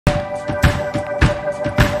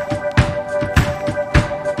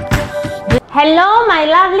Hello, my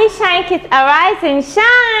lovely Shine Kids, arise and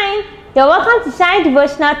shine! You're welcome to Shine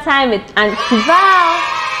Devotional Time with Auntie Val.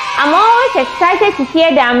 I'm always excited to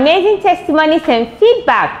hear the amazing testimonies and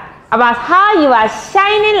feedback about how you are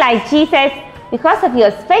shining like Jesus because of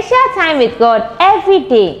your special time with God every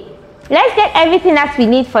day. Let's get everything that we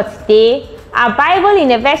need for today. Our Bible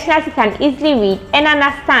in a version that you can easily read and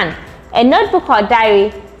understand. A notebook or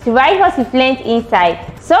diary to write what we've learned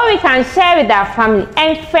inside so we can share with our family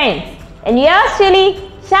and friends. And yours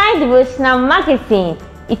truly, Shine Devotional Magazine.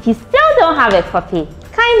 If you still don't have a copy,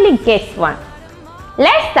 kindly get one.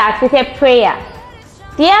 Let's start with a prayer.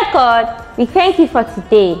 Dear God, we thank you for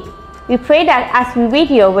today. We pray that as we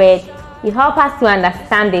read your word, you help us to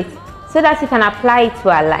understand it so that we can apply it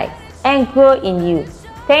to our lives and grow in you.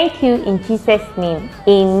 Thank you in Jesus' name.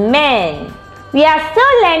 Amen. We are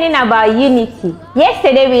still learning about unity.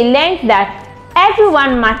 Yesterday we learned that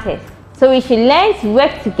everyone matters. So we should learn to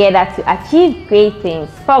work together to achieve great things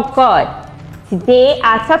for God. Today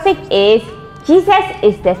our topic is Jesus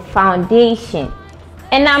is the foundation.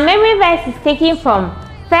 And our memory verse is taken from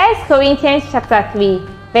 1 Corinthians chapter 3,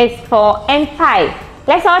 verse 4 and 5.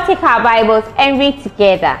 Let's all take our Bibles and read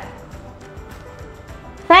together.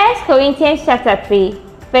 1 Corinthians chapter 3,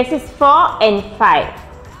 verses 4 and 5.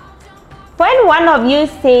 When one of you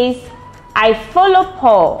says, I follow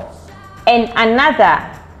Paul, and another,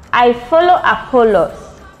 I follow Apollos,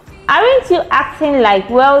 aren't you acting like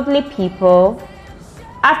worldly people?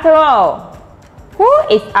 After all, who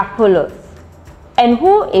is Apollos and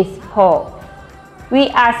who is Paul? We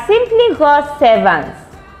are simply God's servants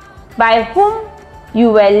by whom you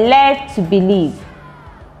were led to believe.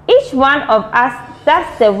 Each one of us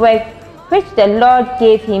does the work which the Lord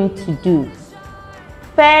gave him to do.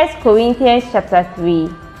 1 Corinthians chapter 3,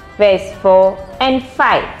 verse 4 and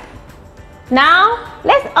 5. Now,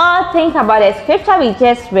 let's all think about the scripture we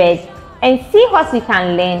just read and see what we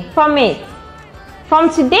can learn from it.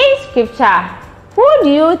 From today's scripture, who do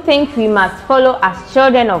you think we must follow as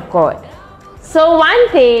children of God? So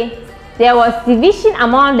one day, there was division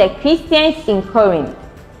among the Christians in Corinth.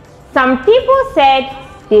 Some people said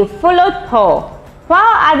they followed Paul,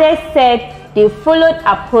 while others said they followed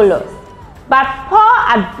Apollos. But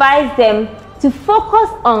Paul advised them to focus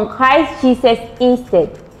on Christ Jesus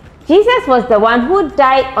instead. Jesus was the one who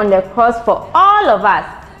died on the cross for all of us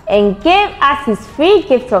and gave us his free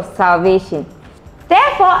gift of salvation.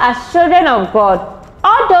 Therefore, as children of God,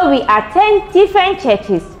 although we attend different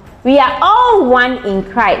churches, we are all one in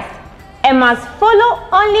Christ and must follow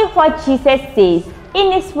only what Jesus says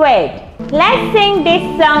in his word. Let's sing this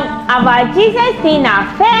song about Jesus being our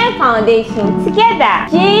firm foundation together.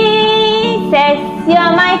 Jesus,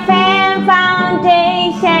 you're my firm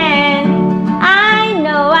foundation. I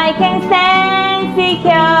know I can stand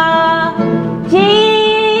secure.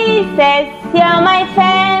 Jesus, you're my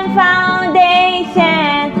firm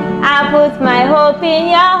foundation. I put my hope in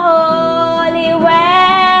your holy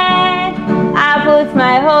word. I put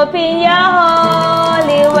my hope in your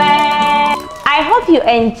holy word. I hope you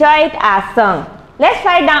enjoyed our song. Let's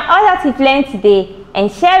write down all that we've learned today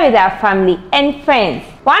and share with our family and friends.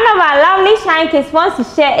 One of our lovely Shine Kids wants to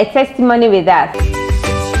share a testimony with us.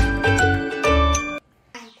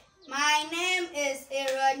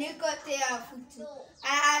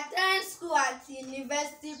 I attend school at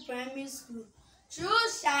University Primary School. Through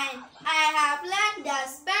Shine, I have learned that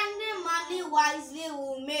spending money wisely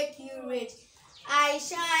will make you rich. I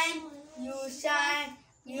shine, you shine,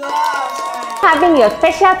 you all shine. Having your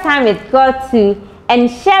special time with God too and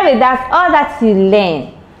share with us all that you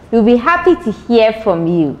learn. We'll be happy to hear from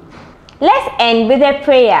you. Let's end with a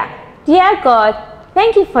prayer. Dear God,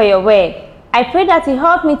 thank you for your word. I pray that you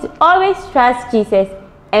help me to always trust Jesus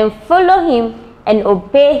and follow him and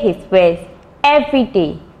obey his words every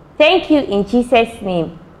day. Thank you in Jesus'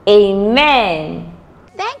 name. Amen.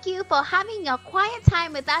 Thank you for having your quiet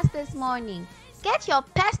time with us this morning. Get your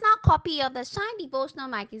personal copy of the Shine Devotional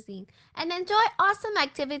Magazine and enjoy awesome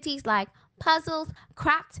activities like puzzles,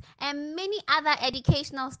 crafts, and many other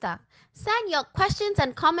educational stuff. Send your questions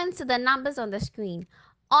and comments to the numbers on the screen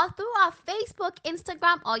or through our Facebook,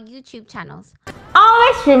 Instagram, or YouTube channels.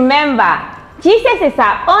 Always remember, Jesus is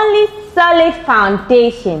our only solid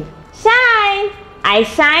foundation. Shine! I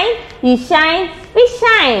shine, you shine, we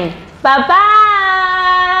shine. Bye-bye!